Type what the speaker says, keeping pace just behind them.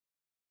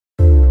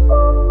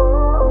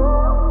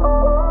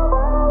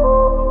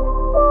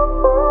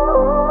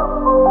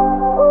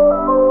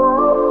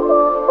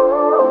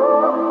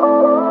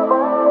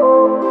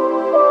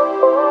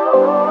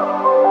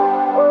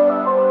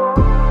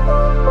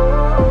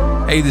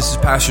Hey, this is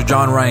Pastor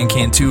John Ryan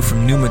Cantu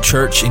from Numa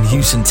Church in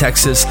Houston,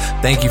 Texas.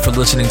 Thank you for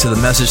listening to the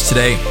message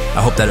today.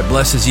 I hope that it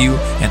blesses you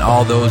and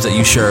all those that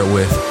you share it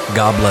with.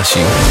 God bless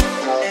you.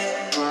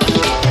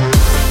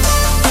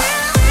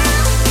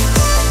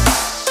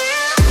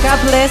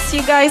 God bless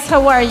you guys.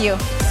 How are you?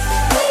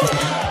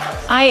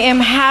 I am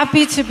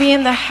happy to be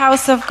in the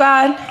house of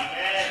God.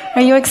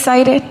 Are you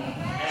excited?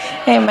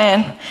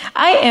 Amen.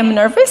 I am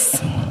nervous,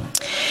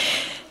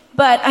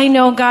 but I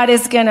know God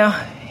is going to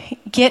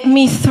get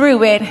me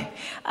through it.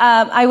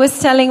 I was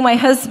telling my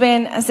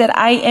husband, I said,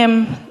 I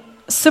am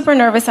super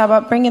nervous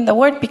about bringing the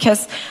word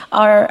because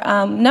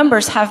our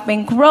numbers have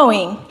been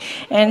growing.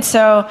 And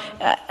so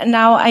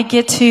now I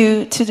get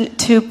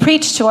to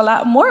preach to a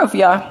lot more of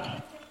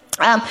y'all.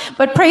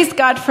 But praise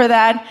God for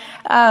that.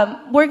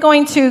 We're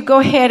going to go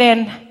ahead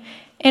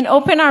and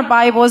open our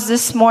Bibles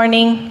this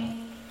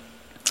morning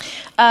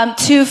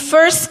to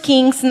 1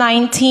 Kings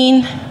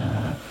 19.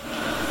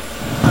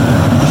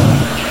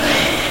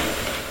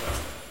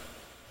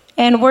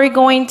 And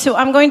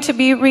I'm going to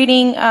be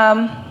reading,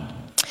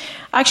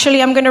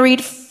 actually I'm going to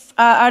read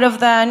out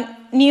of the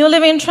New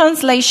Living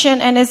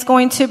Translation, and it's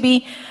going to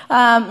be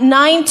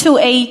 9 to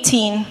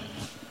 18.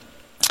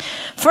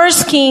 1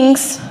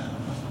 Kings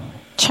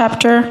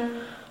chapter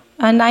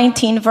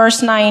 19,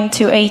 verse 9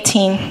 to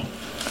 18.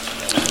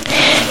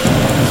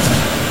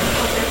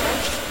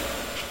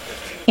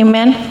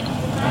 Amen?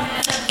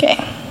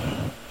 Okay.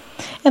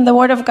 And the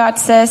Word of God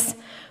says,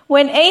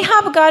 when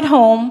Ahab got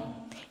home,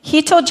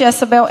 he told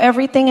Jezebel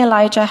everything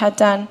Elijah had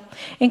done,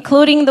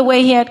 including the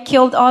way he had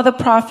killed all the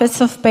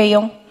prophets of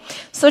Baal.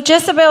 So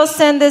Jezebel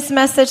sent this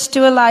message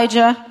to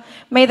Elijah,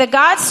 may the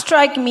gods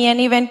strike me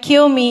and even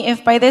kill me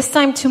if by this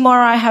time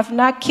tomorrow I have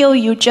not killed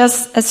you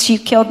just as you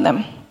killed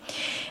them.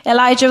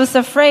 Elijah was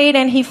afraid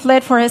and he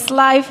fled for his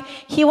life.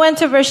 He went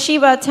to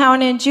Beersheba, a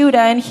town in Judah,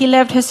 and he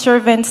left his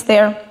servants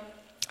there.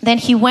 Then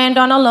he went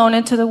on alone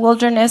into the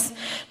wilderness,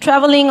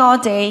 traveling all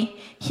day.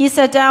 He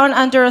sat down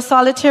under a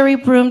solitary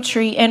broom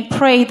tree and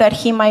prayed that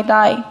he might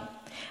die.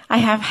 I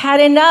have had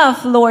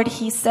enough, Lord,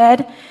 he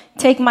said.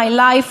 Take my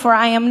life, for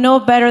I am no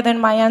better than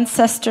my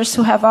ancestors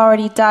who have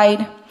already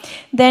died.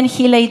 Then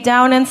he lay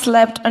down and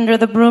slept under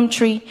the broom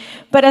tree.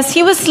 But as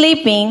he was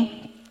sleeping,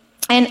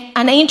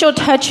 an angel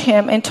touched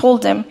him and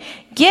told him,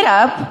 get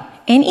up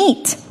and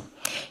eat.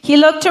 He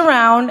looked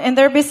around, and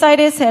there beside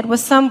his head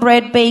was some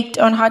bread baked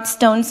on hot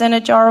stones and a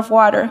jar of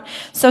water.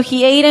 So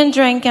he ate and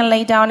drank and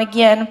lay down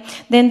again.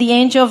 Then the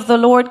angel of the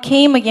Lord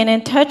came again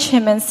and touched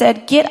him and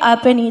said, get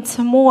up and eat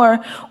some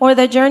more, or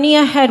the journey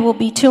ahead will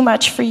be too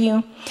much for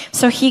you.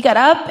 So he got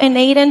up and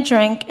ate and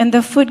drank, and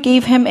the food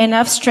gave him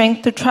enough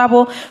strength to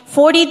travel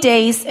 40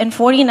 days and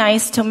 40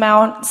 nights to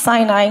Mount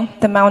Sinai,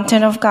 the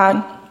mountain of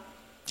God.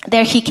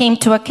 There he came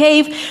to a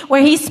cave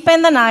where he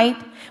spent the night.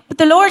 But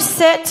the Lord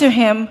said to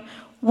him,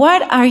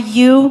 what are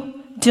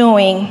you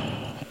doing?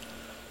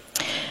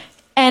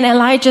 And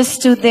Elijah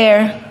stood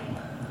there.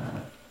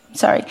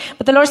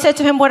 But the Lord said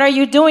to him, what are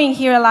you doing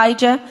here,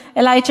 Elijah?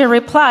 Elijah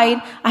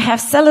replied, I have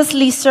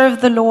zealously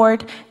served the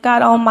Lord,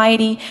 God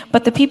Almighty,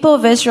 but the people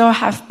of Israel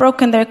have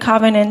broken their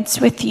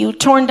covenants with you,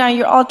 torn down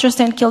your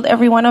altars and killed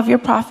every one of your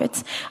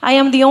prophets. I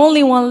am the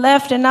only one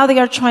left, and now they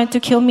are trying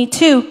to kill me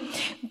too.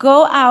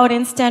 Go out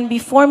and stand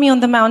before me on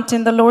the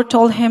mountain, the Lord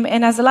told him.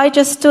 And as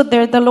Elijah stood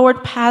there, the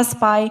Lord passed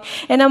by,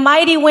 and a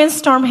mighty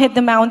windstorm hit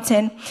the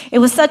mountain. It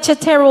was such a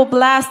terrible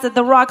blast that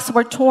the rocks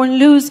were torn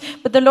loose,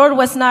 but the Lord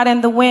was not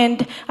in the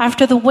wind.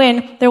 After the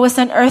wind, there was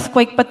an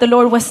earthquake, but the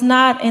Lord was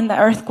not in the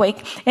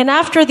earthquake. And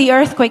after the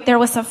earthquake, there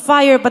was a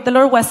fire, but the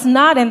Lord was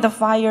not in the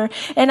fire.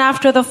 And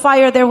after the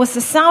fire, there was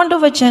the sound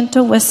of a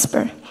gentle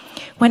whisper.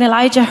 When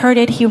Elijah heard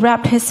it, he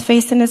wrapped his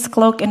face in his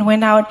cloak and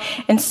went out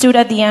and stood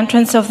at the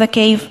entrance of the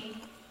cave.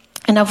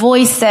 And a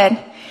voice said,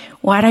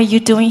 what are you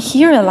doing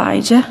here,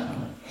 Elijah?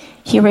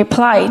 He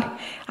replied,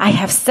 I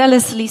have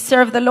zealously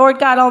served the Lord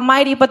God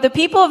Almighty, but the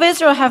people of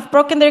Israel have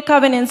broken their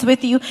covenants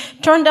with you,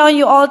 torn down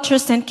your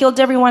altars, and killed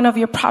every one of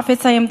your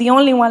prophets. I am the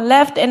only one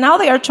left, and now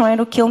they are trying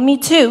to kill me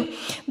too.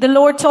 The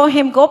Lord told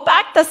him, go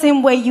back the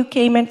same way you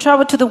came and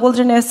travel to the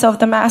wilderness of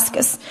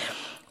Damascus.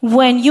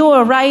 When you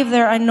arrive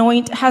there,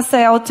 anoint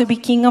Hazael to be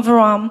king of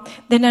Aram.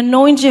 Then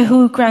anoint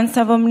Jehu,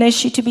 grandson of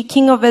Nimshi, to be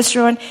king of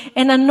Israel.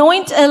 And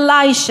anoint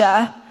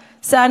Elisha,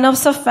 son of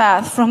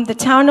Shaphat, from the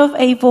town of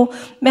Abel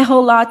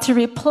Meholah, to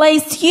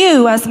replace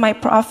you as my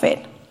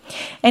prophet.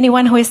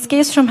 Anyone who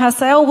escapes from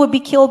Hazael will be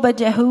killed by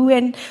Jehu,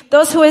 and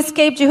those who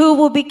escape Jehu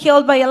will be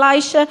killed by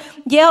Elisha.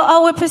 Yet I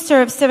will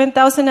preserve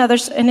 7,000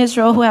 others in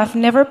Israel who have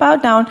never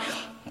bowed down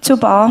to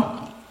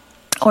Baal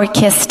or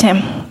kissed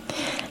him.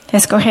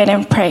 Let's go ahead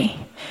and pray.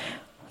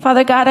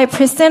 Father God, I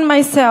present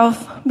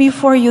myself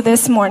before you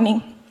this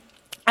morning.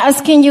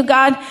 Asking you,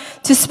 God,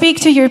 to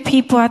speak to your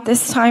people at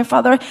this time,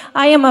 Father.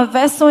 I am a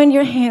vessel in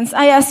your hands.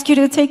 I ask you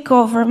to take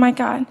over, my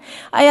God.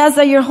 I ask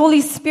that your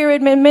Holy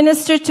Spirit may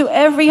minister to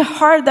every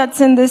heart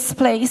that's in this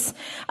place.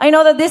 I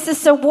know that this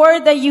is a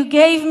word that you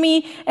gave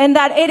me and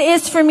that it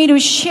is for me to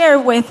share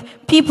with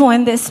people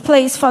in this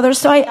place, Father.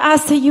 So I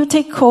ask that you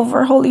take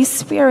over, Holy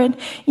Spirit.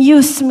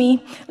 Use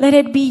me. Let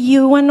it be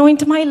you.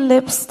 Anoint my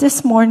lips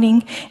this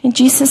morning. In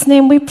Jesus'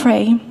 name we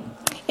pray.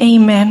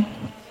 Amen.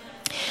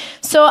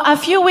 So a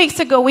few weeks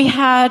ago, we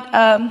had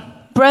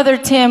Brother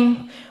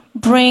Tim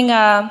bring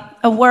a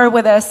word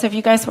with us. If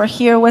you guys were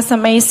here, it was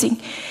amazing.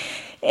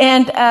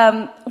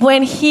 And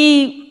when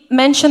he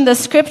mentioned the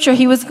scripture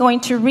he was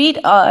going to read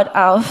out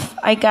of,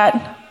 I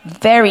got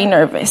very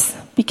nervous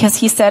because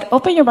he said,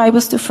 open your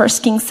Bibles to 1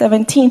 Kings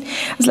 17.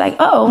 I was like,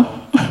 oh,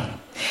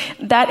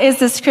 that is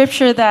the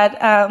scripture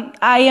that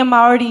I am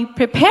already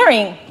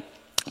preparing.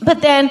 But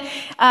then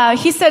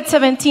he said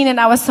 17 and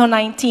I was so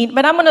 19.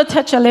 But I'm going to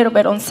touch a little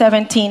bit on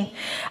 17.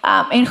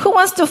 And who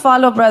wants to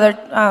follow Brother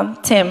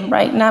Tim,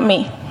 right? Not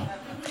me.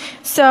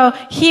 So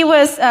he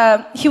was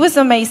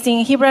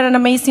amazing. He read an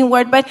amazing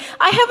word. But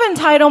I have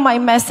entitled my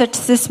message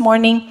this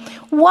morning,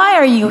 Why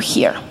Are You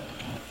Here?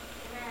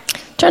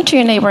 Turn to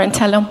your neighbor and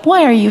tell him,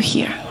 why are you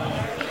here?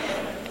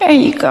 There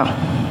you go.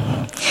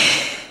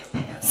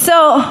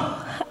 So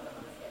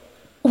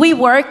we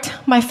worked,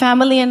 my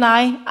family and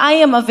I. I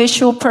am a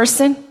visual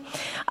person.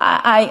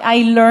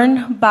 I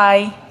learn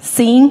by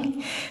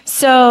seeing.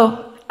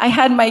 So I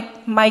had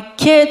my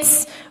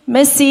kids,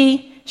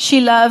 Missy,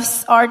 she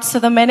loves art. So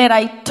the minute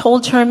I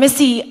told her,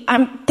 Missy,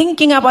 I'm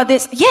thinking about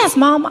this. Yes,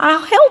 Mom,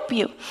 I'll help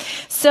you.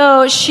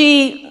 So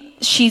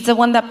she's the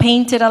one that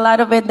painted a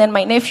lot of it. Then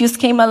my nephews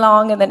came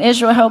along and then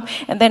Israel helped.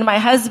 And then my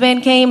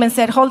husband came and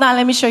said, hold on,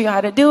 let me show you how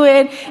to do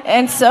it.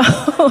 And so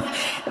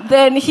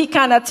then he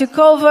kind of took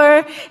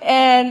over.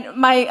 And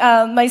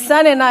my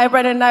son and I,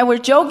 Brett and I, were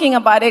joking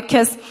about it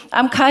because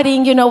I'm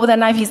cutting, with a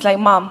knife. He's like,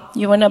 Mom,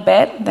 you want to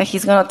bet that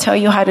he's going to tell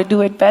you how to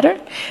do it better?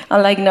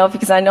 I'm like, no,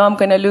 because I know I'm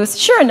going to lose.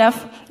 Sure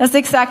enough, that's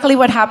exactly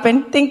what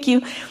happened. Thank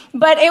you.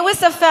 But it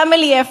was a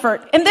family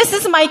effort. And this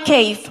is my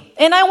cave.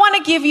 And I want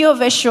to give you a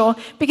visual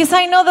because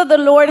I know that the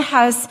Lord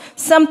has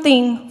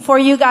something for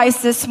you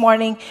guys this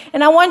morning.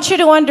 And I want you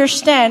to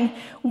understand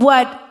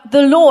what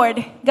the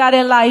Lord got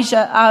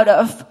Elijah out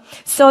of.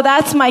 So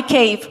that's my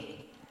cave.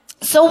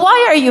 So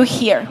why are you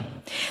here?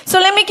 So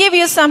let me give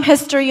you some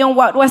history on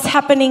what was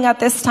happening at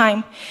this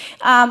time.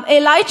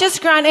 Elijah's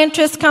grand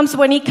entrance comes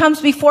when he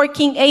comes before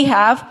King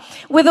Ahab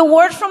with a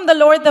word from the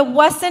Lord that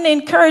wasn't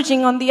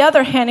encouraging. On the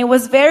other hand, it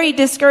was very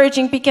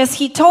discouraging because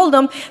he told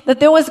them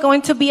that there was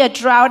going to be a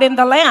drought in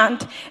the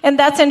land. And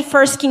that's in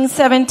 1 Kings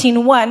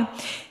 17:1.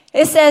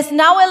 It says,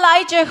 now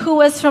Elijah, who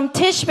was from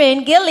Tishbe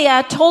in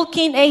Gilead, told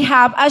King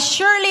Ahab, as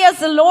surely as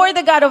the Lord,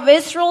 the God of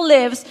Israel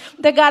lives,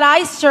 the God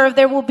I serve,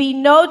 there will be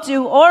no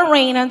dew or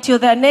rain until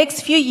the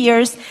next few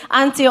years,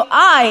 until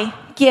I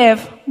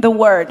give the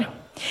word.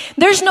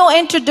 There's no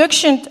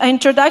introduction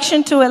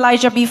to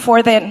Elijah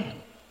before then.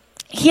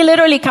 He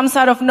literally comes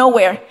out of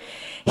nowhere.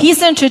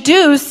 He's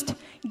introduced,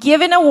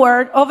 given a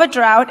word of a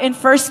drought in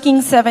 1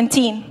 Kings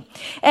 17.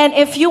 And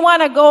if you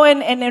want to go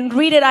and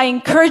read it, I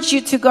encourage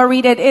you to go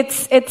read it.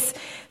 It's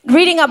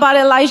reading about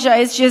Elijah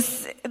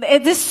is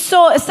it's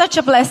such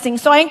a blessing.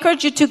 So I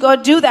encourage you to go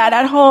do that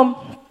at home.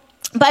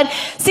 But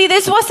see,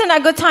 this wasn't a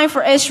good time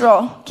for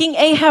Israel. King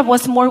Ahab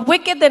was more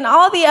wicked than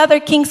all the other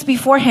kings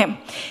before him.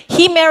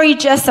 He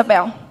married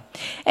Jezebel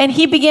and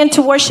he began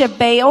to worship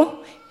Baal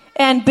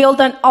and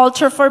build an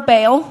altar for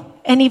Baal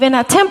and even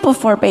a temple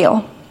for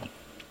Baal.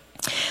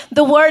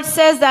 The word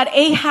says that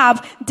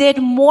Ahab did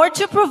more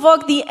to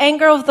provoke the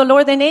anger of the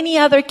Lord than any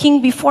other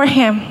king before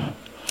him.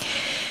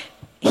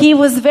 He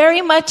was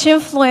very much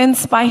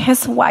influenced by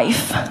his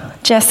wife,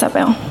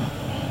 Jezebel.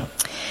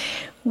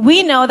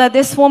 We know that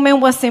this woman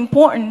was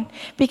important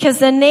because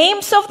the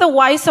names of the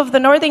wives of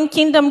the northern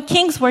kingdom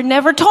kings were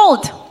never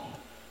told.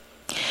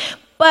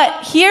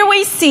 But here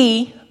we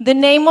see the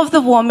name of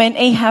the woman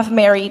Ahab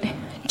married,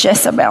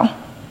 Jezebel.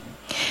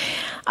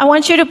 I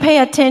want you to pay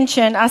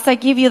attention as I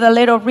give you the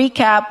little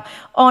recap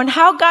on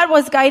how God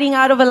was guiding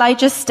out of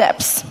Elijah's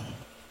steps.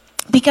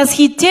 Because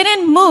he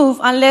didn't move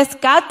unless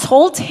God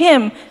told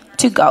him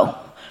to go.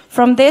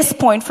 From this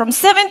point, from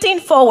 17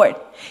 forward,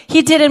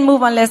 he didn't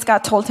move unless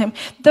God told him.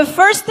 The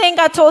first thing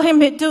God told him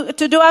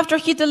to do after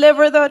he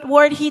delivered that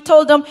word, he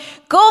told him,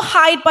 go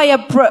hide by a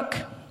brook.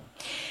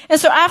 And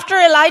so after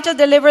Elijah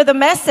delivered the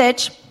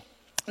message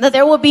that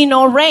there would be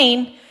no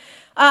rain,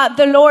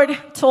 the Lord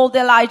told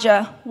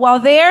Elijah, while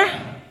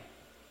there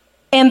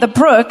in the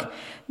brook,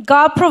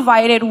 God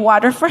provided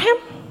water for him.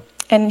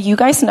 And you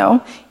guys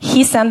know,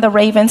 he sent the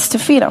ravens to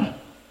feed him.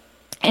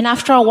 And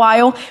after a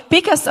while,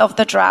 because of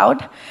the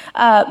drought,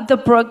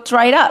 the brook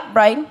dried up,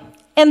 right?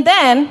 And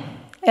then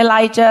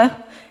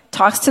Elijah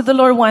talks to the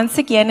Lord once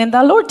again, and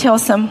the Lord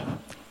tells him,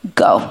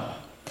 go.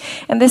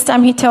 And this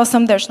time he tells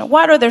him there's no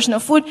water, there's no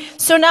food.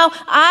 So now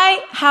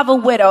I have a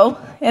widow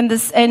in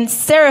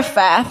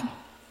Zarephath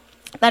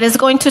that is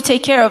going to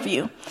take care of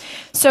you.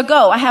 So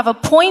go. I have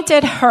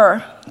appointed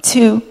her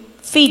to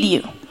feed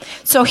you.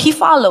 So he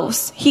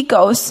follows. He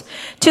goes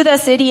to the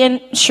city,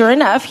 and sure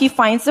enough, he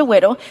finds the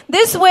widow.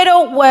 This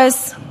widow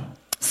was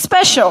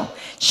special.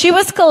 She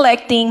was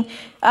collecting,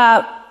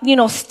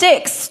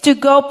 sticks to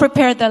go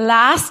prepare the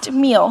last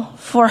meal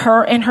for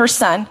her and her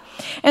son.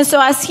 And so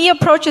as he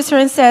approaches her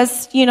and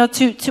says,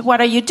 to what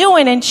are you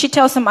doing? And she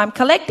tells him, I'm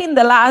collecting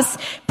the last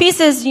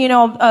pieces,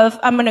 of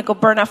I'm going to go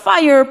burn a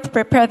fire,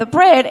 prepare the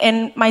bread,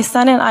 and my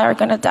son and I are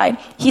going to die.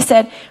 He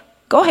said,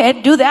 go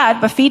ahead, do that,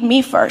 but feed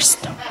me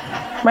first,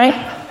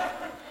 right?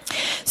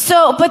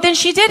 So, but then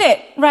she did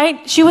it,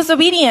 right? She was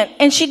obedient,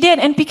 and she did.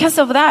 And because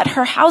of that,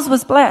 her house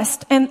was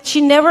blessed. And she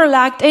never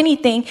lacked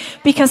anything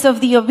because of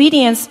the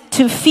obedience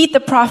to feed the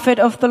prophet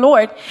of the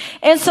Lord.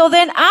 And so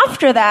then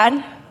after that,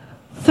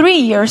 3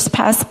 years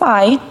pass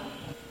by,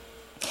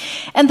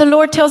 and the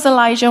Lord tells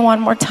Elijah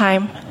one more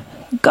time,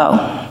 go.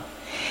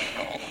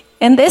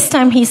 And this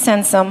time he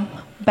sends him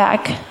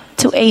back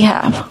to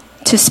Ahab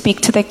to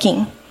speak to the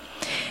king.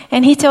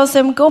 And he tells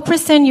him, go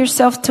present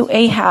yourself to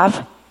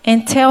Ahab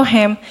and tell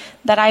him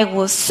that I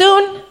will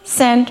soon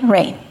send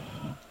rain.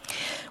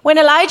 When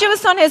Elijah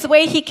was on his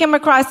way, he came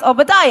across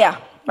Obadiah,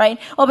 right?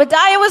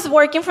 Obadiah was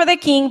working for the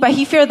king, but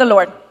he feared the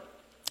Lord.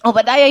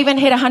 Obadiah even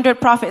hit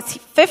 100 prophets,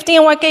 50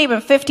 in one cave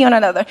and 50 on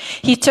another.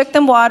 He took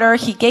them water,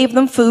 he gave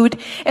them food,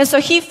 and so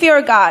he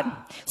feared God.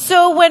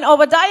 So when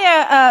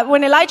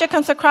Elijah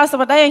comes across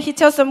Obadiah, he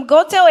tells him,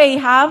 go tell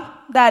Ahab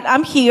that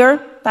I'm here,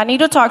 that I need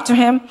to talk to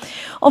him.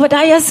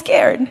 Obadiah is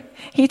scared.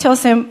 He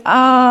tells him,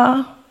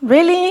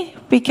 really?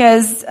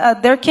 Because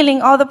they're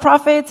killing all the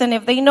prophets, and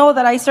if they know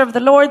that I serve the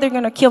Lord, they're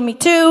going to kill me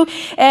too.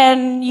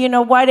 And,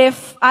 what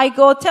if I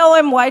go tell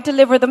him, I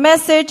deliver the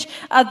message,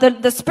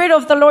 the Spirit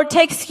of the Lord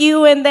takes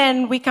you, and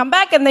then we come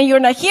back, and then you're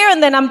not here,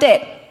 and then I'm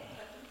dead.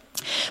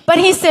 But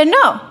he said,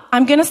 no,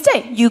 I'm going to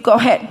stay. You go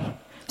ahead.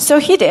 So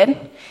he did.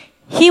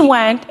 He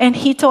went, and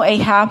he told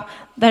Ahab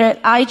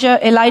that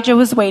Elijah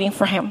was waiting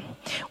for him.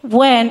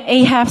 When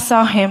Ahab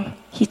saw him,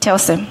 he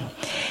tells him,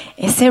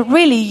 he said,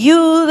 really,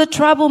 you, the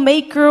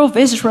troublemaker of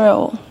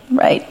Israel,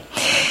 right?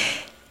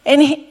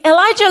 And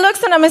Elijah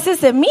looks at him and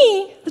says,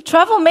 me, the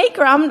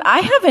troublemaker, I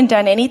haven't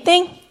done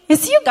anything.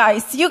 It's you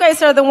guys. You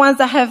guys are the ones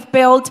that have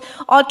built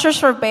altars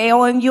for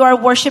Baal, and you are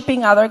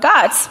worshiping other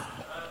gods.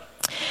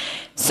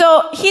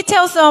 So he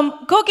tells them,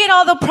 go get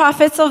all the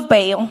prophets of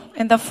Baal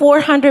and the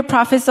 400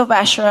 prophets of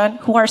Asherah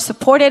who are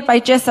supported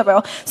by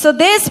Jezebel. So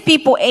these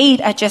people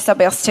ate at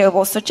Jezebel's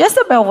table. So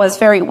Jezebel was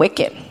very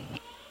wicked.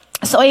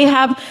 So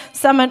Ahab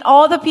summoned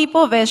all the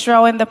people of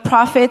Israel and the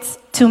prophets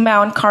to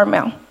Mount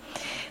Carmel.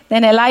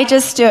 Then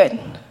Elijah stood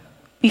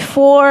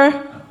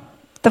before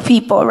the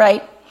people,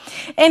 right?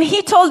 And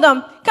he told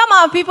them, come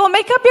on, people,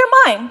 make up your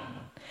mind.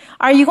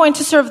 Are you going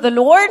to serve the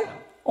Lord,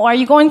 or are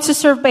you going to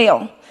serve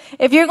Baal?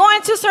 If you're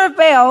going to serve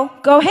Baal,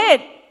 go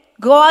ahead.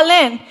 Go all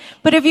in.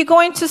 But if you're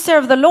going to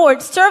serve the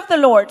Lord, serve the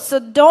Lord. So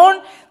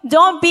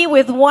don't be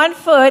with one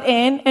foot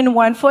in and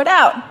one foot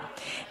out.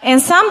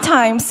 And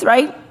sometimes,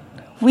 right,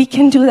 we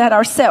can do that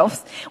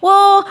ourselves.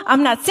 Well,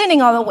 I'm not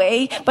sinning all the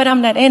way, but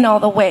I'm not in all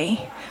the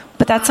way.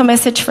 But that's a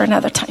message for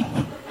another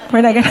time.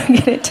 We're not going to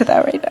get into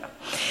that right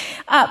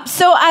now.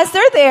 So as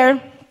they're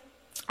there,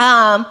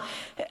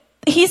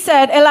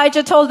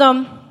 Elijah told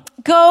them,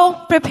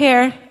 go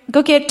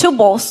get 2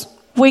 bulls.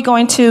 We're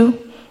going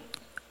to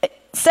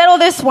settle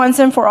this once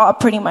and for all,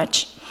 pretty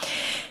much.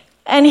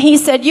 And he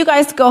said, you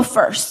guys go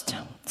first.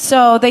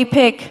 So they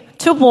pick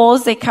 2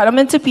 bulls, they cut them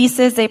into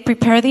pieces, they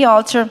prepare the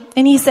altar.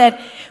 And he said,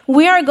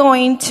 we are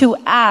going to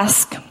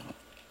ask.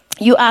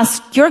 You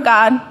ask your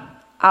God,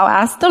 I'll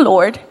ask the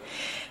Lord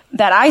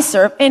that I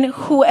serve. And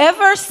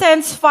whoever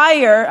sends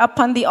fire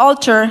upon the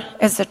altar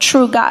is a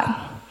true God.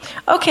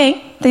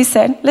 Okay, they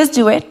said, let's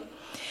do it.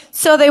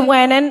 So they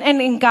went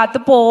and got the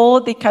bowl,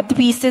 they cut the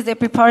pieces, they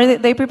prepared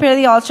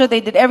the altar, they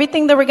did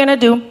everything they were going to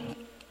do.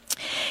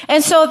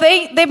 And so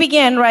they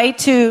began, right,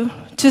 to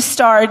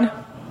start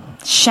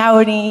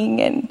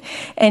shouting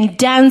and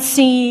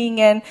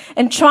dancing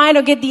and trying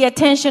to get the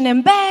attention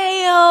in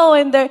Baal,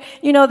 and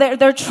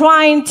they're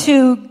trying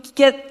to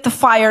get the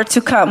fire to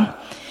come.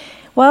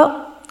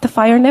 Well, the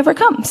fire never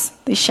comes.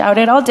 They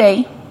shouted all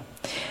day.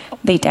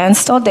 They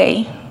danced all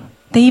day.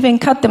 They even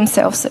cut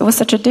themselves. It was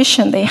a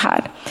tradition they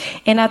had.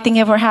 And nothing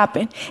ever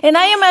happened. And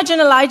I imagine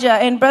Elijah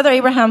and Brother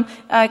Abraham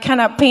kind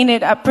of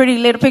painted a pretty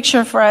little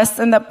picture for us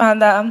on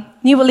the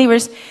new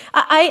believers.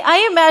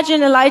 I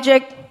imagine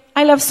Elijah,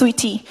 I love sweet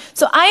tea.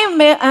 So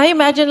I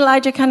imagine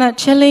Elijah kind of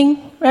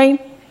chilling, right?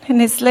 In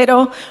his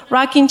little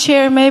rocking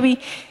chair, maybe.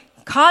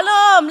 Call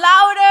him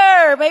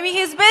louder. Maybe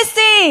he's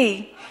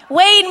busy.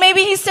 Wait,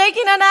 maybe he's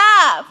taking a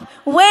nap.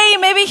 Wait,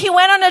 maybe he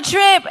went on a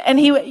trip and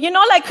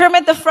like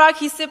Kermit the Frog,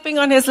 he's sipping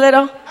on his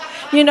little,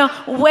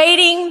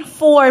 waiting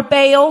for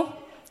Baal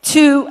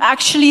to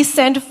actually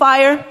send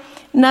fire.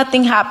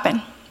 Nothing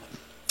happened.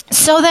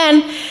 So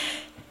then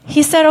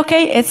he said,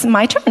 okay, it's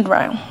my turn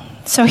round.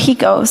 So he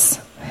goes,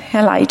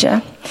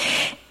 Elijah,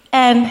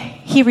 and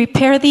he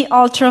repaired the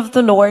altar of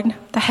the Lord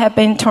that had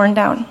been torn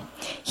down.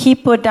 he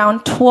put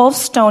down 12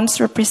 stones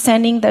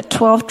representing the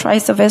 12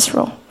 tribes of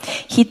Israel.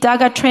 He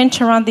dug a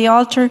trench around the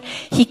altar.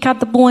 He cut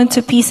the bull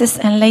into pieces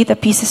and laid the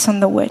pieces on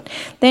the wood.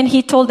 Then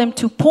he told them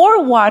to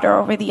pour water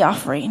over the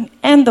offering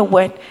and the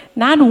wood,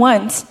 not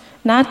once,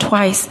 not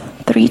twice,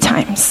 3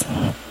 times.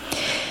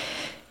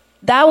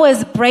 That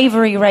was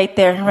bravery right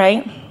there,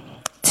 right?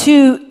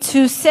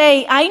 To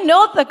say, I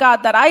know the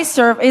God that I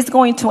serve is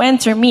going to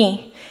answer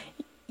me.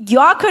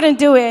 Y'all couldn't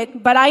do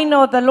it, but I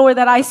know the Lord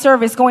that I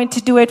serve is going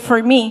to do it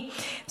for me.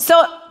 So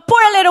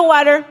pour a little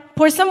water,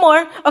 pour some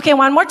more. Okay,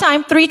 one more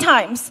time, 3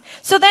 times.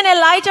 So then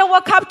Elijah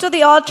walked up to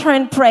the altar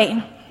and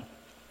prayed.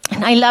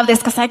 And I love this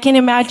because I can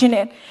imagine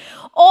it.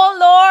 Oh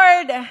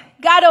Lord,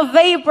 God of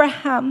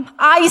Abraham,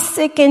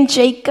 Isaac, and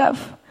Jacob,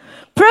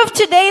 prove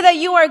today that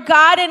you are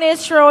God in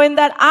Israel and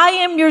that I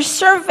am your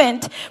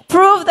servant.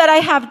 Prove that I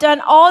have done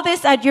all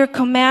this at your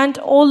command.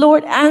 Oh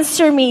Lord,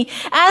 answer me.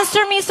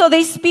 Answer me so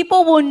these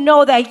people will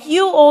know that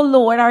you, oh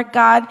Lord, are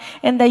God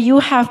and that you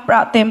have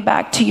brought them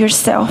back to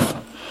yourself.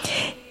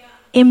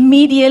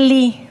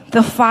 Immediately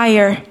the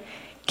fire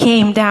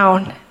came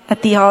down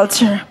at the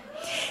altar.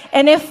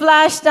 And it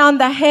flashed down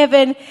the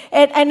heaven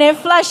and it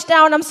flashed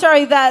down,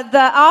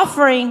 the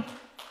offering.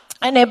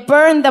 And it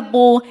burned the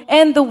bull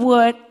and the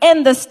wood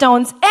and the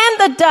stones and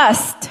the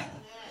dust.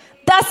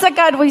 That's the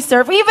God we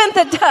serve. Even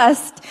the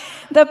dust.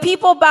 The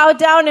people bowed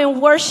down and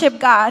worshiped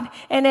God.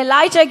 And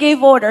Elijah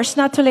gave orders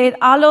not to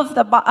let all of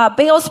the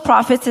Baal's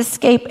prophets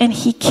escape. And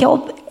he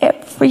killed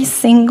every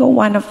single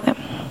one of them.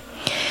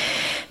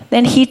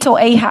 Then he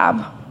told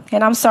Ahab,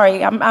 and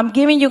I'm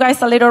giving you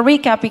guys a little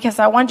recap because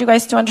I want you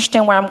guys to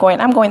understand where I'm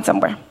going. I'm going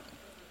somewhere.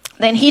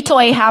 Then he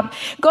told Ahab,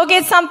 go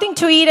get something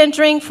to eat and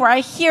drink, for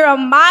I hear a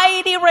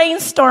mighty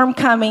rainstorm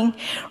coming,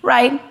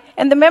 right?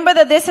 And remember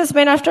that this has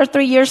been after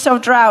 3 years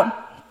of drought.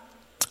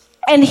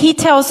 And he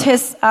tells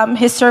his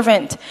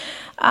servant,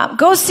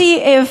 go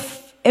see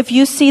if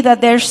you see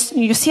that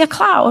you see a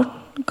cloud.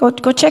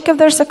 Go check if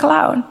there's a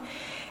cloud.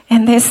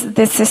 And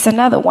this is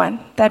another one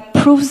that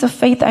proves the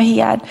faith that he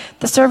had.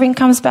 The servant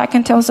comes back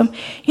and tells him,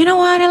 you know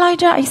what,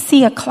 Elijah? I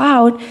see a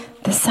cloud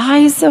the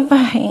size of a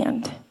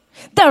hand.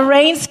 The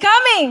rain's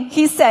coming,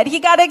 he said. He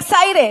got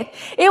excited.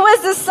 It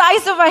was the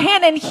size of a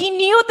hand and he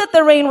knew that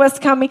the rain was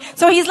coming.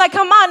 So he's like,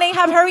 come on,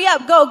 Ahab, hurry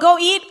up. Go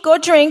eat, go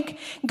drink,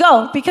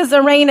 go, because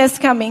the rain is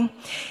coming.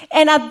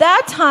 And at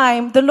that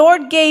time, the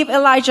Lord gave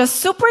Elijah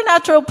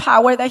supernatural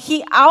power that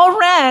he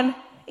outran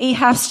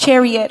Ahab's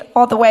chariot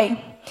all the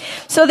way.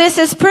 So this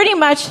is pretty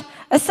much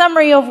a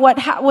summary of what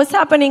was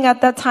happening at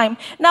that time.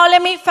 Now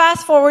let me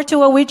fast forward to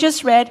what we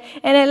just read.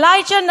 And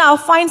Elijah now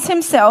finds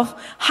himself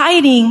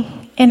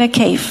hiding in a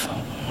cave.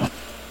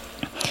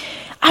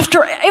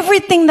 After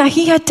everything that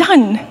he had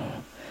done,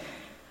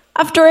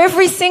 after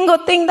every single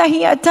thing that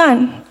he had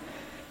done,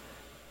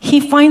 he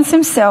finds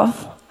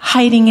himself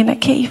hiding in a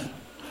cave.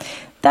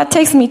 That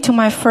takes me to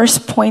my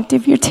first point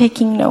if you're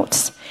taking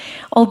notes.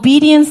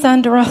 Obedience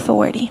under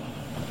authority.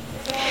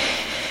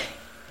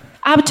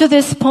 Up to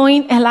this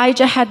point,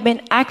 Elijah had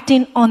been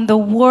acting on the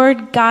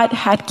word God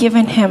had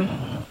given him.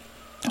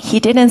 He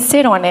didn't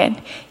sit on it.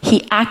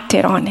 He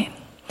acted on it.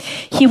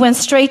 He went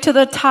straight to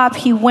the top.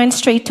 He went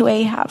straight to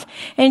Ahab.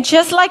 And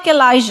just like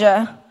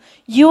Elijah,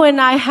 you and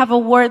I have a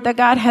word that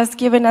God has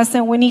given us,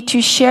 and we need to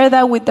share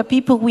that with the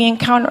people we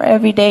encounter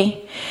every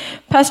day.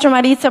 Pastor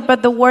Maritza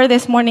brought the word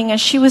this morning,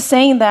 and she was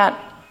saying that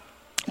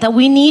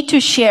we need to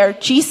share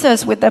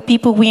Jesus with the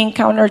people we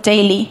encounter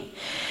daily.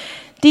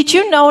 Did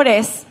you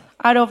notice,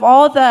 out of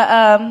all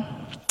the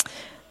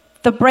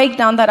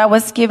breakdown that I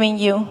was giving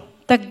you,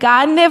 that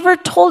God never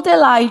told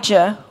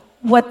Elijah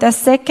what the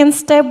second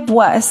step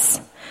was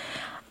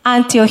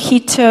until he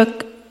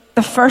took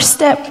the first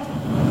step?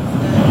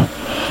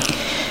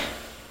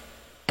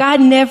 God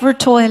never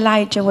told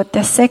Elijah what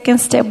the second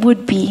step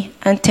would be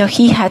until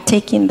he had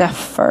taken the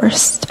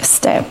first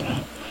step.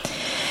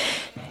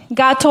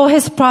 God told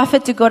his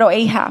prophet to go to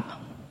Ahab.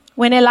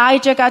 When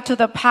Elijah got to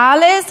the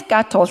palace,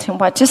 God told him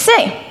what to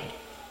say.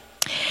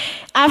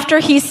 After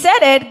he said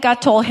it, God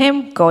told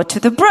him, go to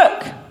the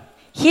brook.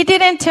 He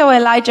didn't tell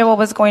Elijah what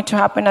was going to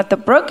happen at the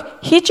brook.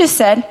 He just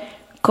said,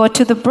 go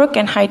to the brook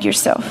and hide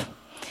yourself.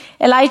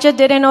 Elijah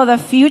didn't know the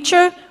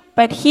future,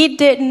 but he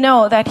did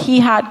know that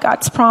he had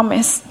God's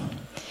promise.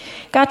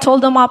 God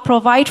told him, I'll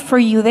provide for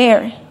you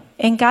there.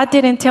 And God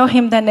didn't tell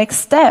him the next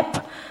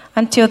step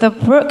until the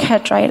brook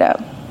had dried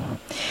up.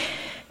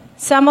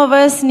 Some of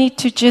us need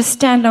to just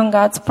stand on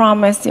God's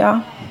promise,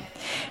 y'all.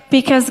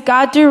 Because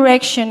God's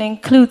direction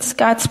includes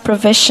God's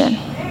provision.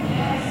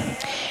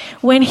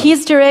 When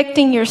he's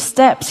directing your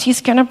steps,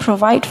 he's going to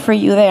provide for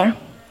you there.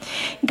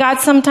 God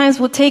sometimes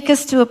will take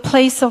us to a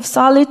place of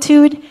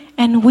solitude,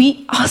 and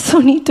we also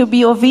need to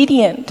be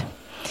obedient.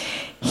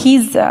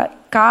 He's the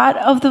God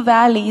of the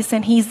valleys,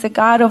 and he's the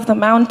God of the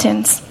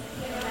mountains.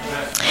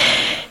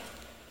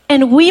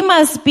 And we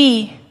must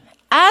be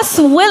as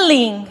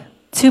willing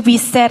to be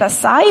set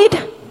aside,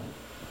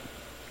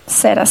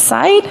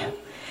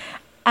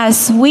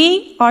 as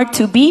we are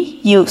to be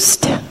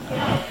used.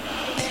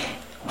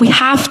 We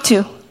have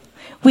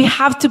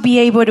to be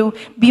able to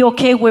be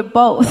okay with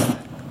both.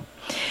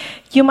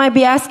 You might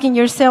be asking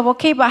yourself,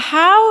 okay, but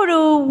how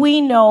do we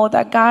know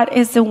that God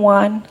is the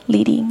one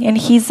leading and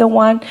He's the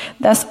one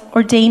that's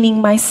ordaining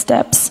my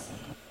steps?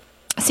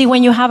 See,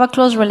 when you have a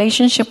close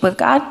relationship with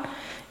God,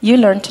 you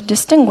learn to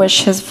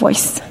distinguish His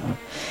voice.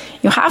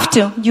 You have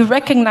to. You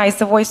recognize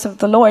the voice of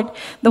the Lord.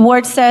 The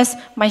word says,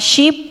 my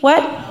sheep,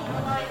 what?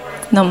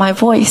 Know my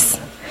voice.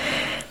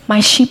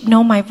 My sheep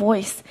know my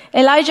voice.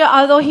 Elijah,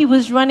 although he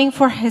was running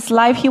for his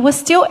life, he was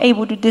still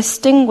able to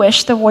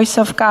distinguish the voice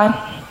of God.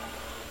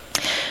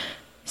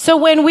 So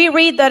when we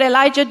read that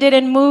Elijah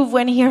didn't move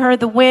when he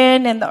heard the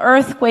wind and the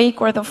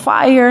earthquake or the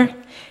fire,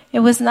 it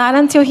was not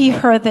until he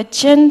heard the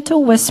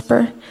gentle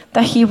whisper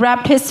that he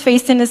wrapped his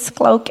face in his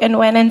cloak and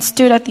went and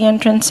stood at the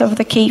entrance of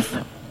the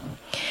cave.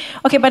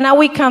 Okay, but now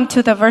we come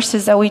to the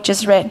verses that we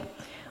just read.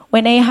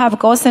 When Ahab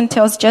goes and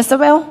tells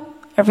Jezebel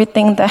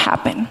everything that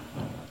happened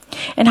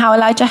and how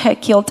Elijah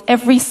had killed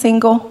every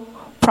single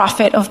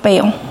prophet of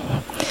Baal.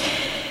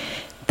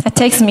 That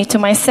takes me to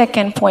my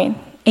second point,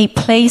 a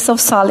place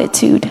of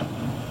solitude.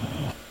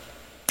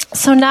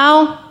 So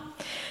now,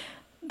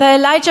 the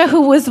Elijah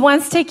who was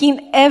once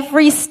taking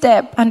every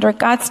step under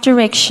God's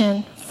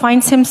direction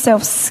finds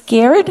himself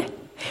scared,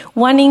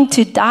 wanting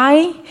to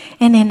die,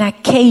 and in a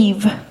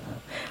cave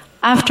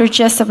after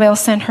Jezebel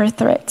sent her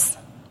threats.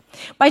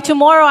 By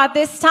tomorrow at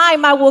this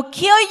time, I will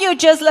kill you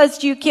just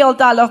as you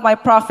killed all of my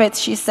prophets,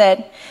 she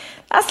said.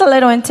 That's a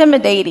little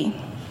intimidating.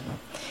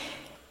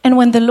 And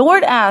when the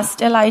Lord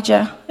asked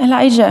Elijah,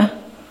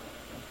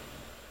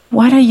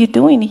 what are you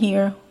doing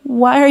here?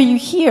 Why are you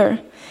here?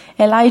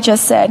 Elijah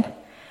said,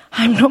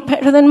 I'm no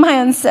better than my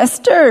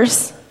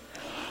ancestors.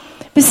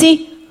 But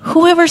see,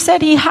 whoever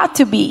said he had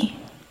to be?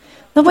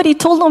 Nobody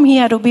told him he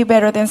had to be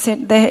better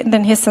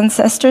than his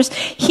ancestors.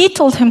 He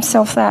told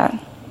himself that.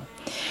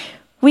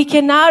 We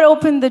cannot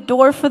open the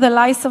door for the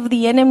lies of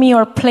the enemy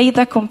or play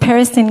the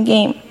comparison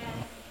game.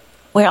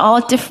 We're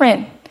all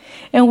different,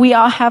 and we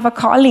all have a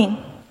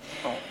calling.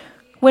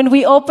 When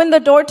we open the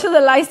door to the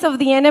lies of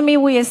the enemy,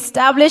 we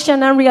establish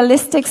an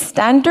unrealistic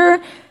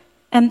standard,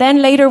 and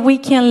then later we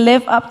can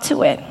live up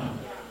to it.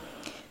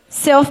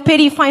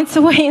 Self-pity finds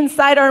a way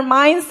inside our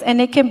minds,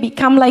 and it can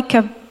become like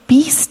a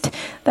beast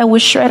that will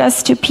shred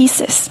us to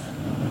pieces.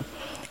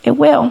 It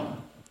will.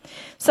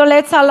 So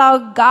let's allow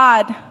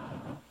God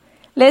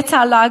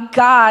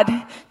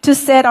to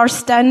set our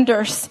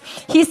standards.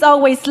 He's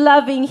always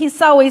loving,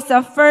 He's always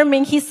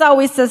affirming, He's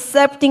always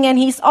accepting, and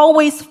He's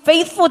always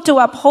faithful to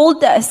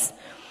uphold us.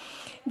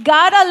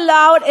 God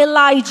allowed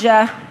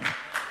Elijah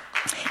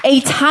a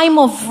time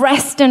of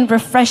rest and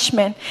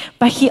refreshment,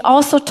 but He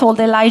also told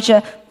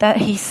Elijah that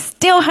he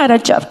still had a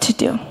job to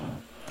do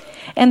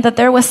and that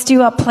there was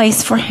still a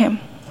place for him.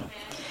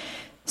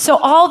 So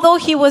although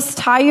he was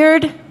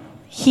tired,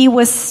 he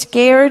was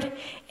scared,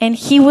 and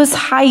he was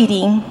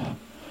hiding,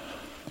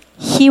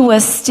 he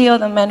was still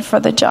the man for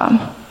the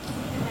job.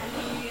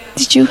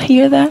 Did you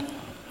hear that?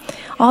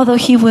 Although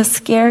he was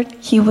scared,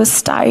 he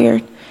was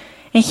tired,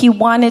 and he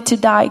wanted to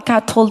die,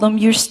 God told him,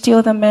 you're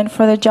still the man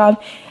for the job.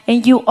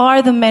 And you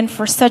are the man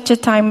for such a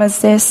time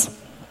as this.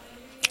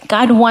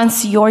 God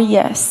wants your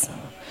yes.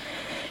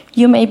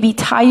 You may be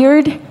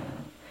tired,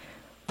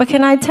 but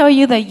can I tell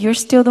you that you're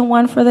still the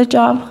one for the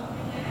job?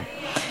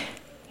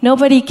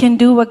 Nobody can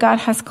do what God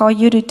has called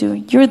you to do.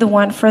 You're the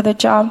one for the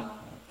job.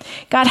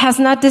 God has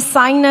not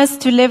designed us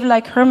to live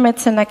like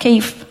hermits in a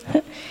cave.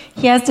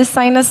 He has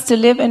designed us to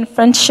live in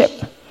friendship,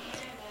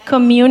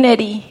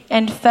 community,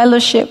 and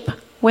fellowship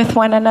with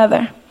one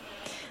another.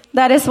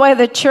 That is why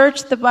the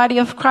church, the body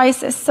of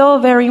Christ, is so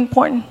very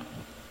important.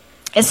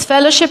 It's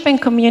fellowship and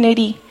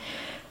community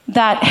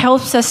that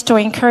helps us to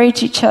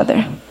encourage each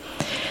other.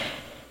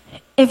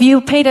 If you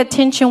paid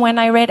attention when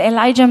I read,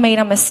 Elijah made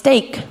a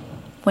mistake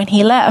when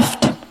he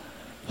left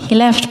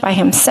by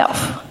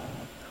himself.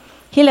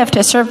 He left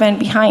his servant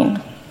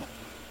behind.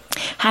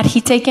 Had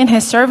he taken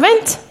his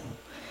servant,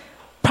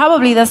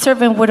 probably the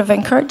servant would have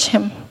encouraged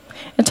him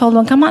and told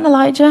him, come on,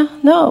 Elijah.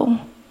 No,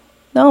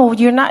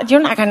 you're not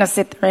going to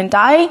sit there and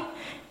die.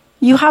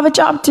 You have a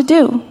job to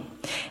do.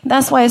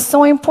 That's why it's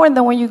so important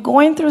that when you're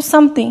going through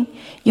something,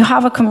 you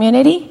have a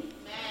community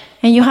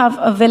and you have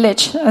a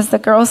village, as the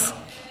girls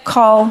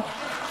call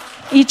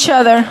each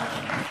other.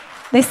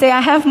 They say, I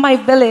have my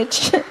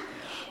village.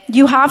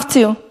 You have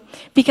to,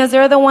 because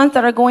they're the ones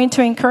that are going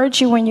to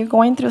encourage you when you're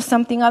going through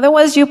something.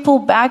 Otherwise, you pull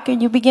back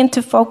and you begin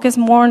to focus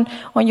more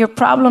on your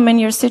problem and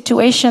your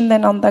situation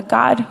than on the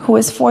God who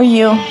is for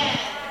you.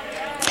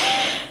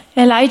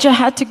 Elijah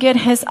had to get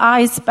his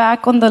eyes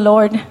back on the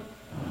Lord.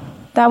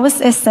 That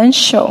was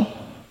essential.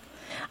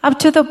 Up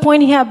to the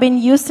point he had been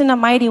used in a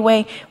mighty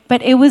way,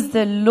 but it was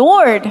the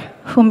Lord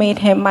who made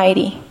him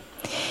mighty.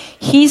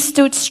 He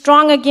stood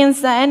strong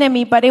against the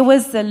enemy, but it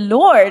was the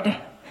Lord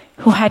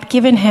who had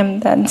given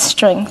him that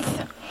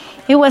strength.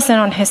 It wasn't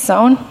on his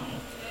own.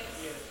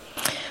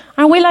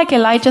 Aren't we like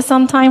Elijah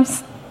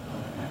sometimes?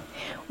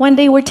 One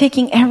day we're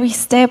taking every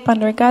step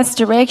under God's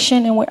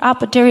direction and we're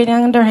operating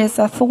under His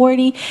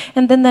authority.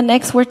 And then the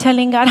next we're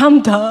telling God,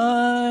 I'm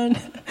done.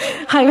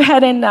 I've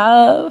had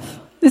enough.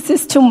 This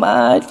is too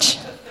much.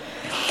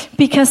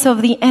 because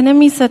of the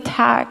enemy's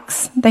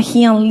attacks that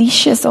he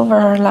unleashes over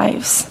our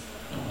lives.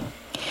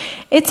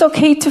 It's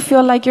okay to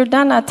feel like you're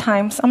done at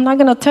times. I'm not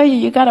going to tell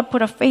you got to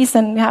put a face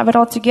and have it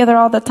all together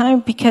all the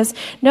time, because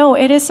no,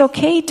 it is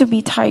okay to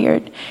be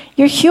tired.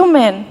 You're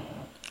human.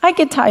 I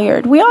get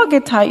tired. We all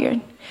get tired.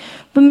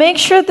 But make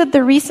sure that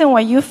the reason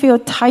why you feel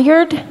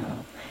tired,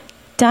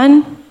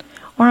 done,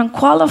 or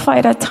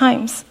unqualified at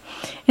times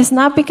is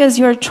not because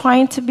you're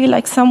trying to be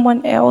like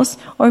someone else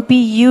or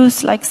be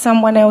used like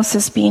someone else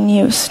is being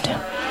used.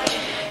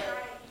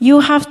 You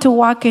have to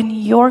walk in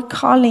your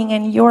calling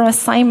and your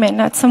assignment,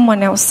 not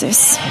someone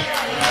else's.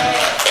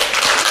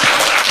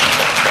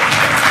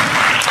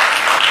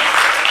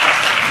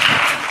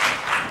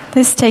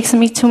 This takes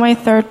me to my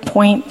third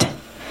point.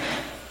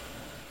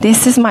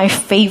 This is my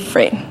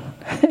favorite.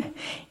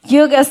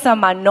 You got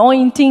some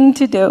anointing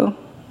to do.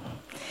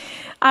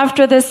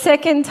 After the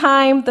second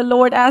time, the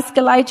Lord asked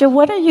Elijah,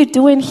 what are you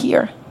doing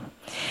here?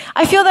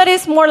 I feel that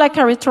is more like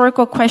a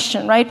rhetorical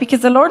question, right? Because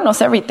the Lord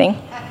knows everything.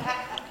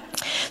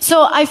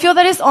 So I feel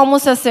that it's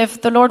almost as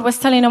if the Lord was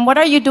telling him, what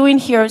are you doing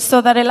here? So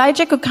that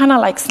Elijah could kind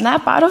of like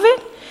snap out of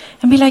it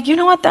and be like, you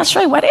know what? That's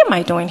right. What am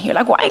I doing here?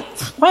 Like,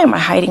 why am I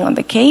hiding on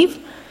the cave?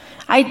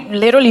 I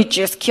literally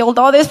just killed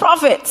all these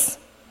prophets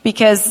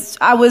because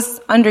I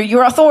was under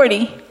your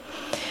authority.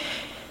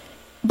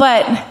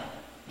 But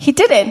he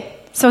didn't.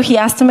 So he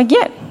asked him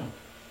again,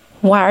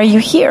 why are you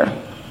here?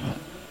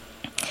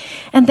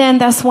 And then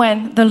that's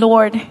when the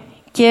Lord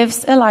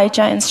gives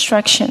Elijah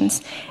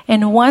instructions.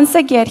 And once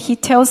again, he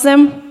tells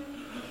them,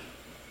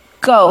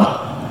 go.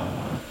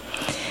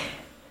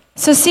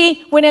 So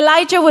see, when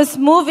Elijah was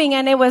moving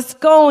and it was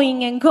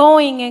going and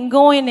going and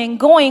going and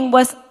going,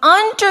 was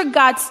under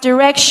God's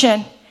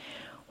direction.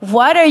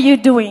 What are you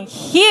doing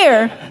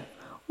here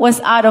was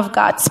out of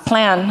God's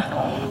plan.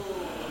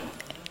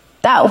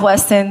 That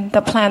wasn't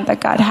the plan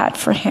that God had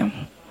for him.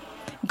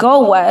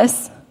 Go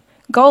was.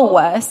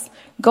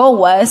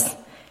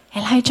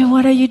 Elijah,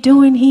 what are you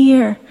doing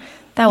here?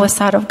 That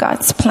was out of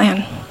God's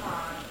plan.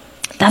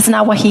 That's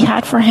not what he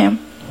had for him.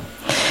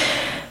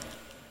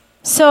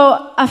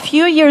 So a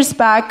few years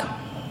back,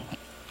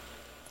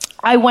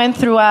 I went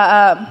through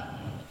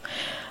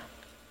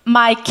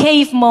my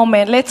cave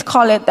moment, let's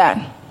call it that.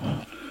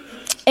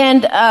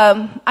 And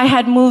I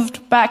had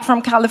moved back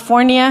from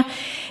California,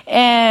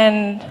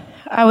 and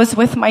I was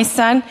with my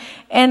son,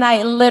 and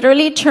I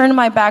literally turned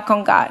my back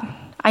on God.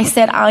 I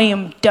said, I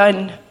am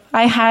done.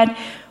 I had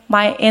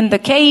my in the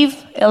cave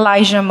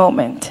Elijah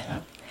moment.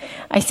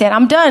 I said,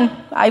 I'm done.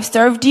 I've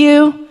served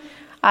you.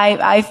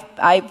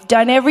 I've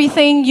done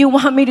everything you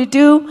want me to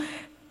do.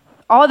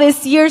 All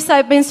these years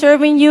I've been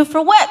serving you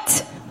for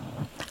what?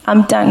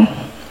 I'm done.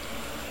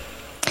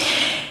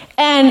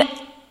 And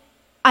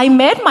I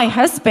met my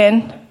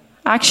husband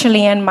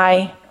actually in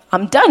my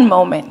I'm done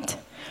moment,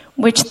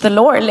 which the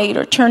Lord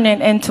later turned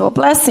it into a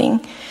blessing.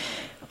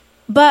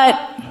 But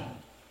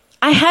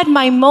I had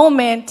my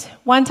moment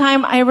one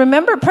time. I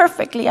remember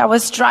perfectly. I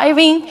was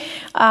driving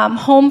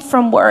home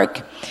from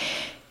work,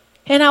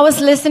 and I was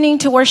listening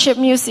to worship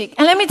music.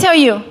 And let me tell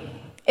you,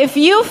 if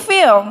you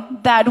feel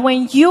that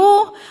when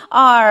you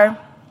are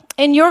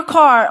in your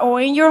car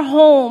or in your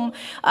home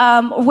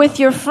with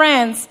your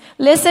friends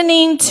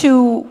listening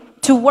to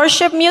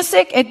worship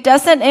music, it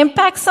doesn't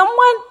impact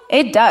someone,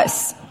 it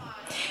does.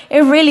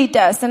 It really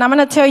does. And I'm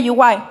going to tell you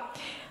why.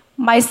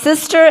 My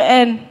sister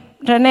and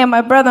Rene,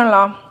 my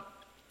brother-in-law,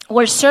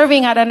 were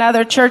serving at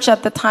another church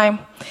at the time.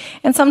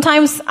 And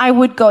sometimes I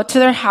would go to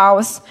their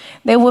house.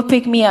 They would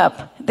pick me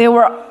up. They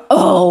were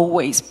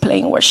always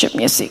playing worship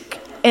music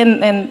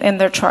in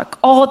their truck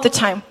all the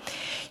time.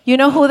 You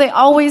know who they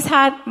always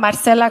had?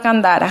 Marcela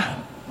Gandara.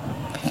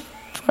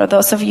 For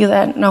those of you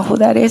that know who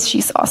that is,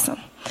 she's awesome.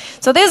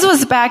 So this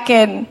was back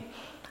in,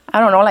 I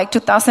don't know, like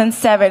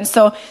 2007.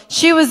 So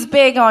she was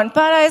big on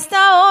Para esta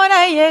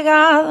hora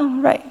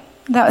llegado. Right.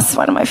 That was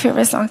one of my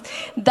favorite songs.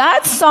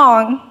 That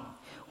song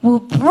will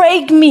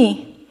break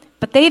me.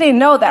 But they didn't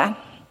know that.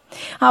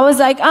 I was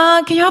like,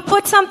 can y'all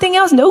put something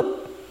else?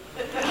 Nope.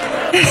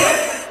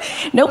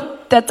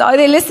 Nope. That's all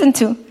they listened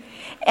to.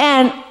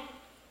 And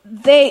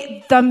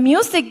the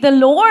music, the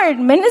Lord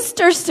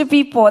ministers to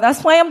people.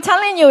 That's why I'm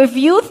telling you, if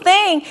you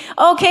think,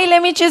 okay,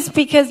 let me just,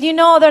 because you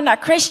know they're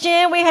not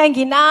Christian, we're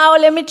hanging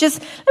out, let me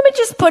just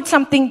put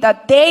something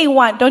that they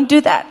want. Don't do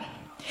that.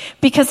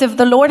 Because if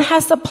the Lord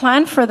has a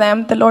plan for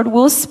them, the Lord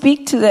will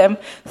speak to them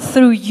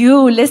through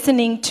you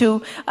listening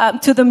to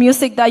the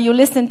music that you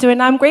listen to.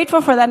 And I'm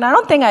grateful for that. And I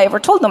don't think I ever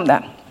told them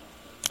that.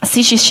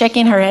 See, she's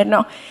shaking her head.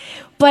 No.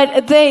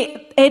 But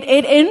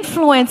it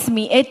influenced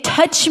me. It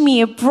touched me.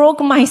 It broke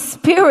my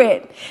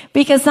spirit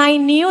because I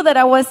knew that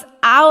I was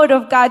out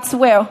of God's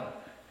will.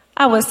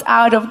 I was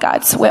out of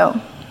God's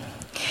will.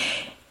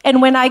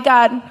 And when I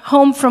got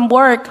home from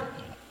work,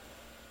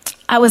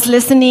 I was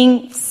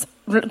listening,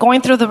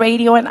 going through the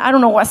radio, and I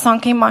don't know what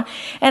song came on.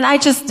 And I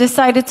just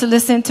decided to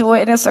listen to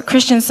it. And it's a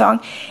Christian song.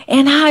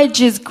 And I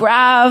just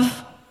grabbed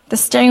the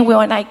steering wheel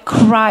and I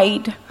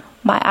cried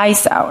my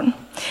eyes out.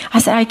 I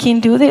said, I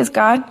can't do this,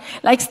 God.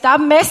 Like,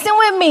 stop messing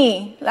with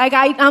me. Like,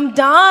 I'm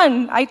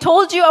done. I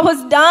told you I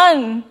was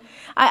done.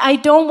 I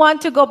don't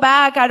want to go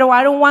back. I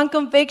don't want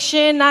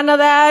conviction, none of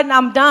that.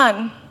 I'm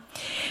done.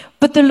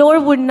 But the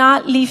Lord would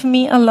not leave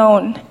me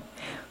alone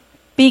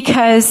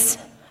because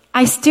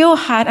I still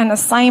had an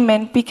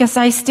assignment, because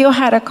I still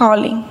had a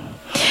calling.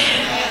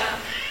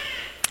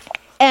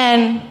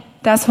 And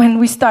that's when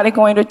we started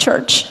going to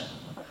church,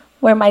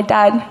 where my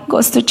dad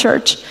goes to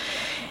church.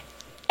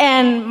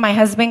 And my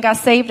husband got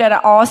saved at an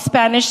all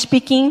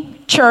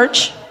Spanish-speaking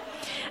church.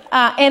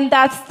 And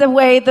that's the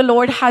way the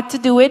Lord had to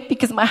do it,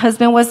 because my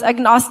husband was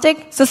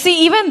agnostic. So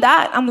see, even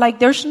that, I'm like,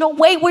 there's no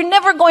way. We're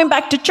never going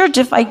back to church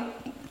if I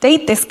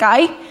date this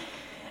guy.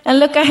 And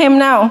look at him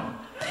now.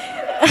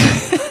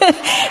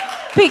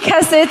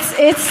 Because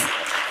it's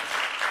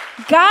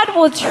God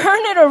will turn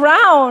it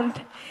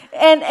around.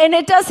 And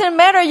it doesn't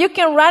matter. You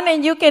can run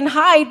and you can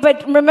hide.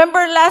 But remember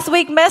last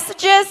week's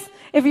messages?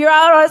 If you're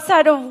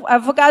outside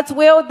of God's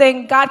will,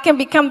 then God can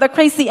become the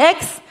crazy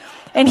ex.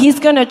 And he's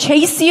going to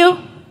chase you.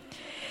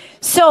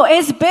 So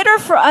it's better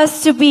for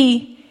us to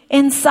be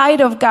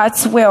inside of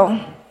God's will.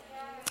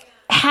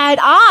 Had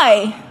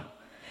I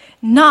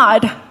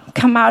not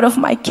come out of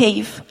my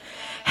cave,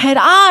 had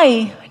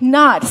I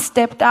not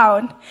stepped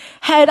out,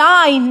 had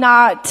I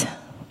not,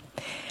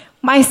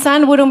 my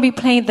son wouldn't be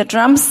playing the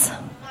drums.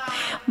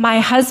 My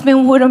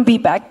husband wouldn't be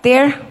back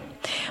there.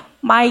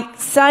 My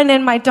son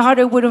and my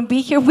daughter wouldn't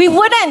be here. We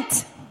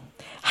wouldn't,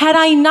 had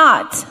I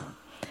not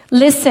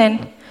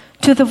listened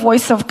to the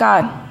voice of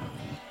God.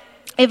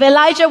 If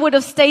Elijah would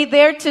have stayed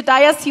there to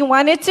die as he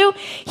wanted to,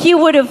 he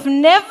would have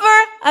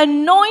never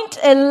anointed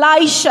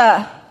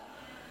Elisha.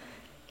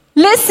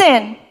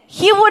 Listen,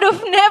 he would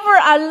have never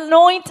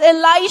anointed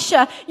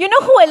Elisha. You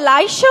know who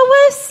Elisha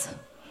was?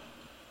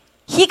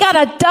 He got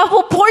a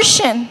double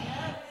portion.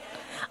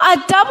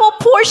 A double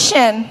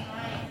portion.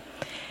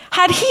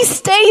 Had he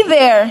stayed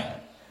there,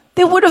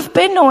 there would have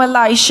been no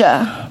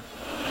Elisha.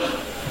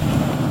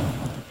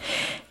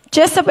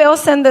 Jezebel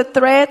sent the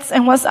threats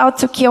and was out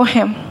to kill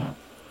him.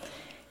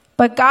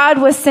 But God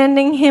was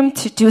sending him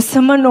to do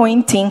some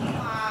anointing.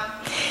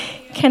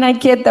 Can I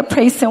get the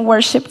praise and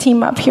worship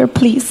team up here,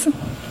 please?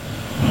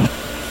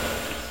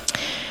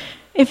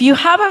 If you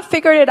haven't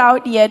figured it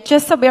out yet,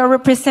 Jezebel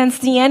represents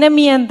the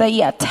enemy and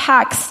the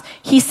attacks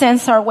he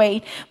sends our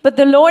way. But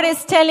the Lord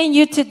is telling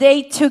you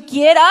today to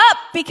get up,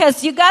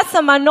 because you got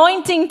some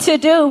anointing to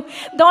do.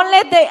 Don't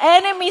let the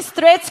enemy's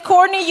threats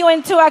corner you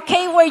into a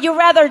cave where you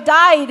rather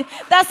died.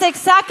 That's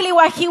exactly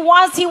what he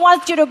wants. He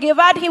wants you to give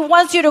up. He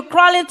wants you to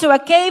crawl into a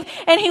cave,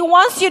 and he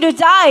wants you to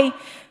die.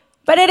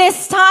 But it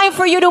is time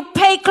for you to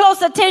pay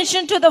close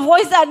attention to the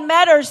voice that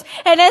matters.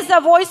 And it's the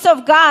voice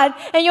of God.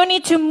 And you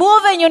need to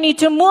move, and you need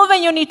to move,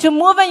 and you need to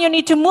move, and you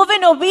need to move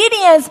in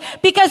obedience,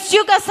 because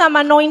you got some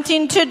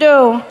anointing to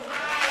do.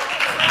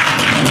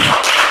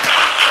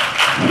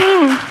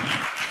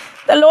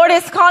 The Lord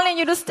is calling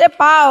you to step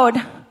out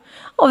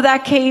of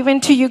that cave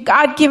into your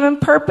God-given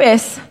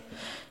purpose.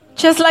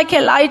 Just like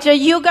Elijah,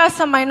 you got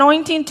some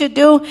anointing to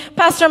do.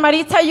 Pastor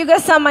Marita, you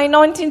got some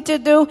anointing to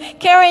do.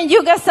 Karen,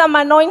 you got some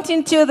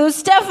anointing to do.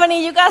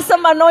 Stephanie, you got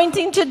some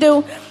anointing to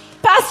do.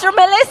 Pastor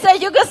Melissa,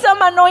 you got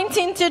some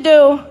anointing to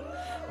do.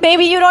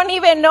 Maybe you don't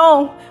even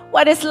know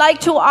what it's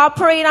like to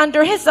operate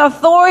under his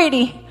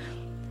authority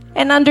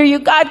and under your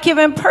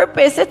God-given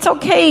purpose. It's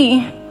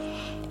okay.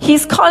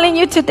 He's calling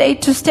you today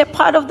to step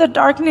out of the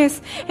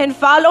darkness and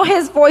follow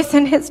his voice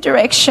and his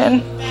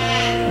direction.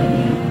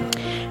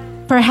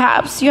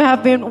 Perhaps you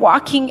have been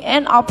walking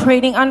and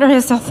operating under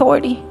his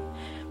authority,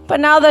 but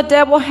now the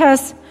devil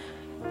has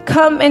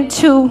come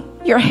into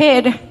your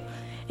head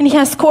and he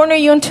has cornered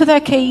you into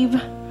that cave,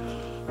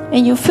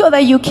 and you feel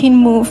that you can't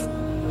move.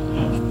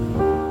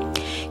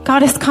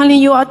 God is calling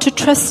you out to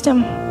trust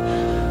him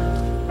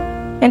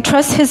and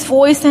trust his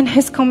voice and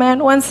his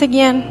command once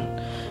again.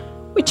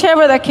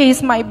 Whichever the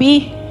case might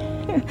be,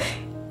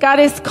 God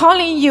is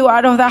calling you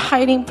out of that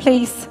hiding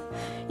place.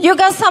 You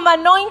got some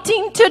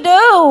anointing to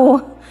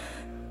do.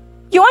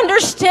 You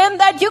understand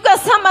that? You got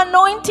some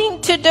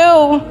anointing to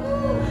do.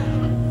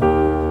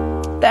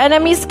 The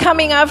enemy's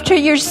coming after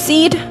your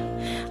seed,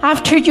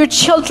 after your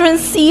children's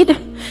seed,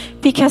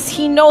 because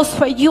he knows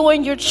what you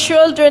and your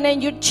children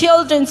and your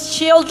children's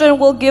children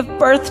will give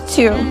birth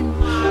to.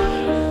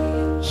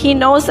 He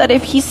knows that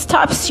if he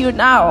stops you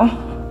now,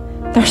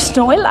 there's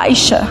no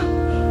Elisha.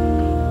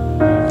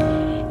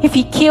 If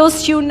he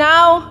kills you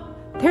now,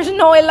 there's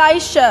no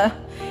Elisha.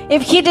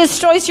 If he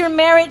destroys your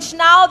marriage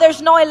now,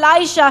 there's no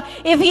Elisha.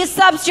 If he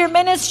stops your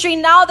ministry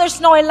now,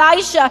 there's no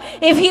Elisha.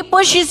 If he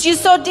pushes you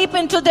so deep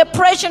into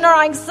depression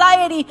or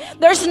anxiety,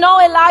 there's no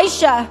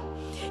Elisha.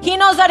 He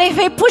knows that if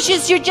he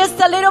pushes you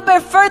just a little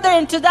bit further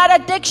into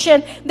that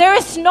addiction, there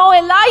is no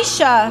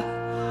Elisha.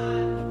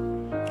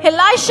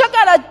 Elisha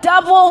got a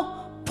double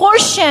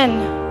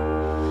portion.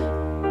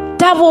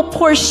 Double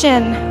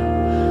portion.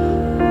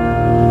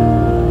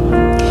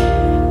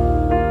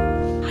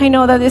 I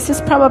know that this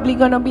is probably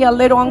going to be a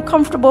little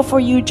uncomfortable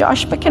for you,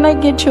 Josh, but can I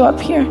get you up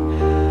here?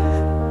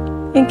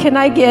 And can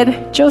I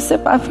get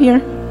Joseph up here?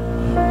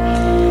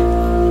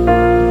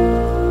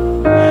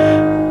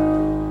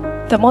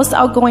 the most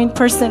outgoing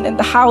person in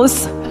the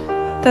house.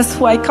 That's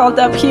who I called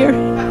up here.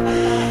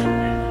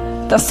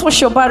 The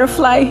social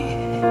butterfly.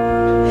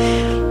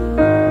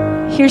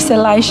 Here's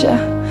Elisha.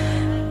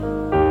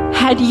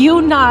 Had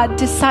you not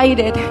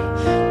decided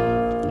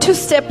to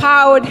step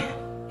out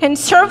and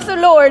serve the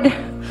Lord,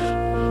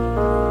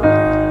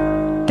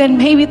 then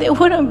maybe there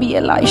wouldn't be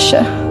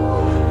Elisha.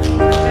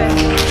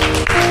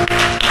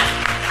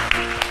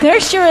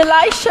 There's your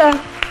Elisha.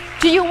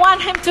 Do you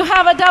want him to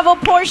have a double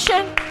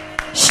portion?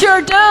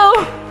 Sure do.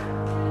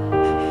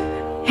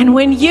 And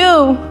when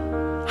you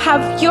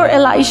have your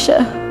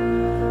Elisha,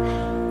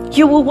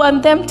 you will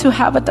want them to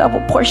have a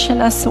double portion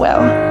as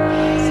well.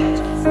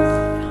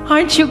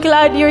 Aren't you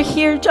glad you're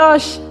here,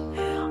 Josh?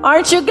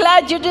 Aren't you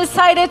glad you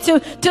decided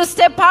to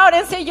step out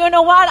and say, you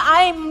know what?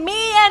 I'm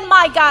me and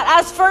my God.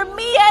 As for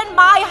me and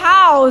my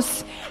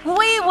house,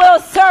 we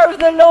will serve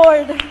the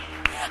Lord.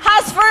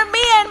 As for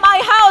me and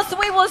my house,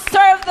 we will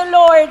serve the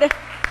Lord.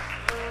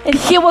 And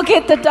he will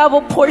get the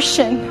double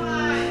portion.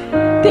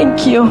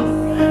 Thank you.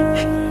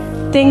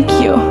 Thank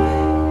you.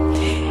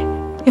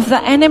 If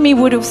the enemy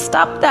would have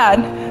stopped that,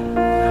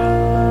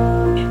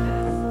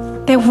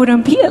 there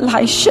wouldn't be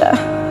Elisha.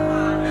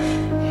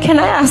 Can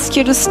I ask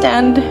you to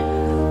stand?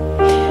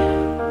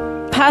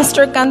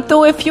 Pastor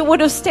Cantu, if you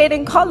would have stayed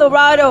in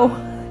Colorado,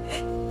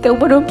 there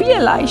wouldn't be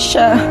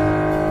Elisha.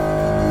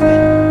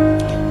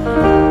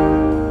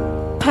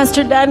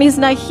 Pastor Danny's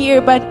not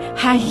here, but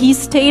had he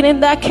stayed in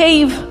that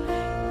cave,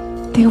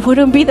 there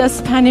wouldn't be the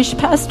Spanish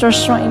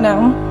pastors right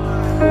now.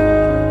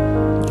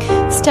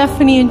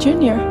 Stephanie and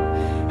Junior,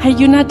 had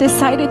you not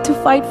decided to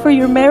fight for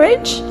your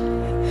marriage,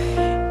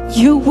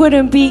 you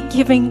wouldn't be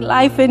giving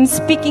life and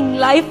speaking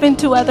life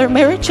into other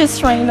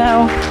marriages right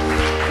now.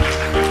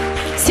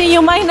 See,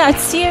 you might not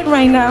see it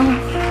right now.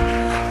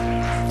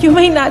 You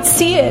may not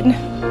see it,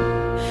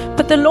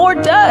 but the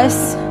Lord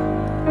does.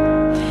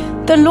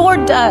 The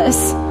Lord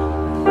does.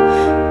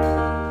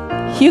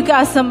 You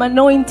got some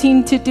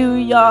anointing to do,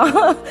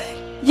 y'all.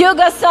 You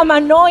got some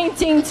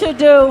anointing to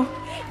do.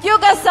 You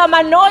got some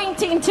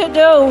anointing to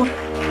do.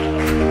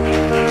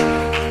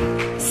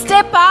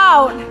 Step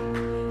out.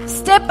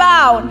 Step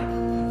out.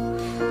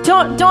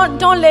 Don't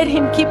let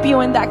him keep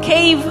you in that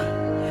cave.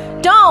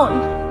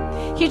 Don't.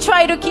 He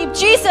tried to keep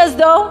Jesus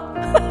though.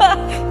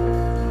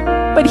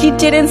 But he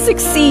didn't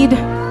succeed.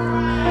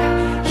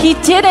 He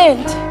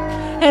didn't.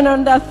 And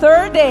on the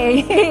third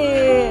day,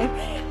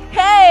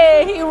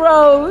 he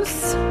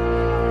rose.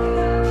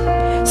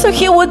 So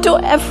he will do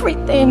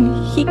everything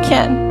he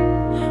can.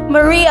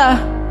 Maria,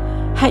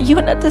 had you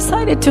not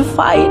decided to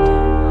fight?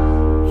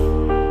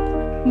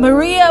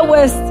 Maria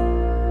was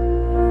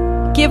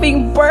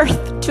giving birth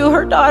to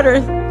her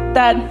daughter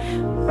that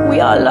we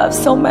all love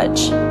so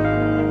much.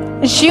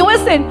 And she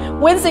was in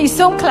Wednesday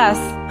Zoom class.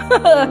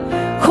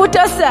 Who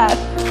does that?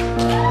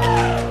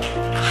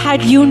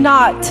 Had you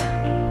not,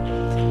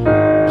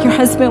 your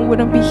husband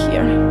wouldn't be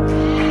here.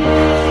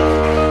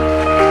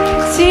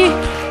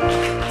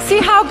 See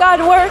how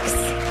God works?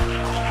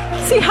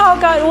 See how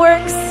God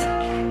works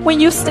when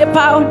you step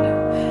out?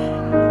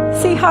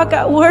 See how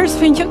God works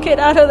when you get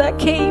out of that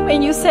cave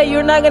and you say,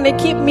 you're not going to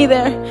keep me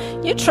there.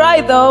 You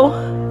tried though.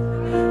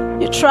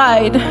 You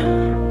tried.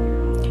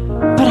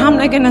 But I'm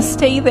not going to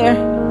stay there.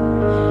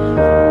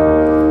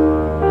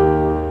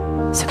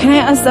 So can I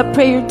ask the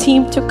prayer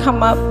team to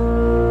come up?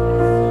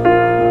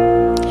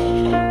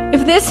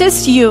 If this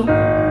is you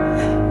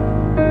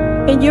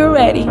and you're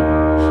ready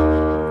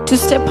to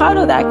step out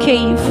of that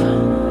cave,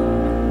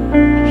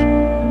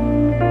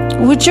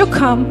 would you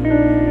come?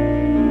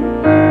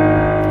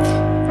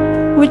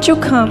 Would you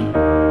come?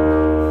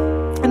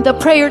 And the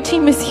prayer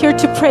team is here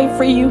to pray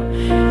for you.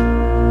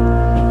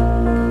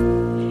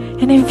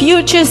 And if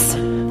you just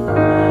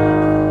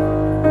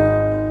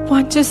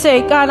want to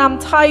say, God, I'm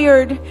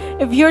tired.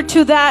 If you're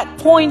to that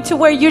point to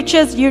where you're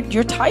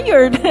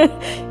tired.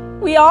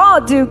 We all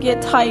do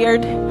get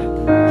tired.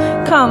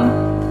 Come.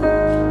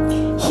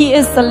 He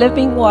is the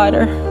living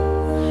water.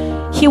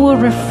 He will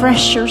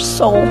refresh your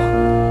soul.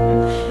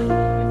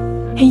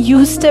 And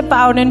you step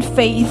out in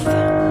faith.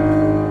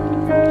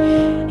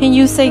 And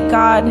you say,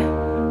 God,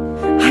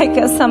 I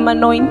got some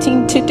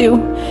anointing to do.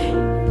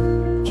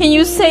 Can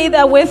you say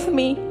that with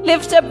me?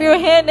 Lift up your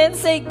hand and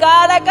say,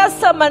 God, I got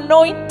some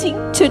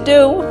anointing to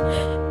do.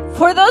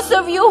 For those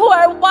of you who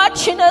are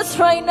watching us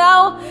right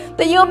now,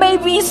 that you may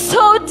be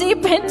so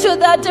deep into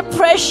that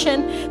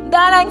depression,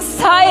 that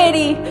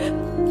anxiety,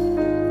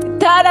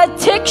 that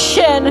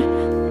addiction.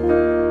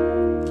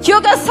 You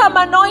got some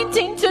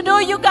anointing to do.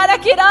 You got to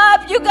get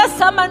up. You got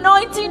some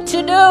anointing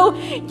to do.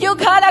 You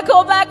got to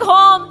go back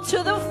home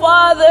to the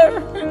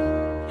Father.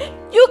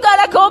 You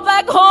got to go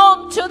back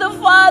home to the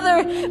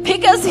Father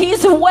because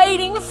He's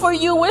waiting for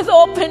you with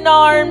open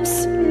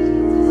arms.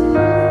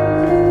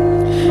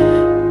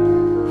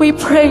 We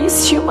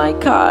praise you, my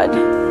God.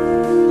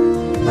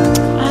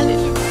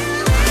 Hallelujah.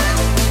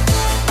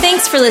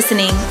 Thanks for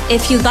listening.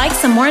 If you'd like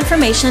some more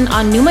information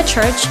on Numa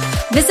Church,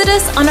 visit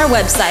us on our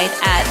website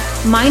at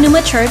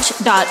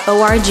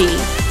mynumachurch.org.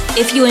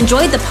 If you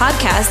enjoyed the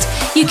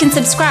podcast, you can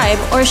subscribe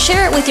or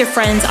share it with your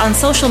friends on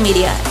social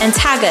media and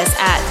tag us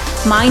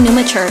at My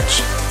Numa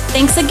Church.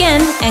 Thanks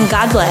again, and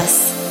God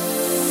bless.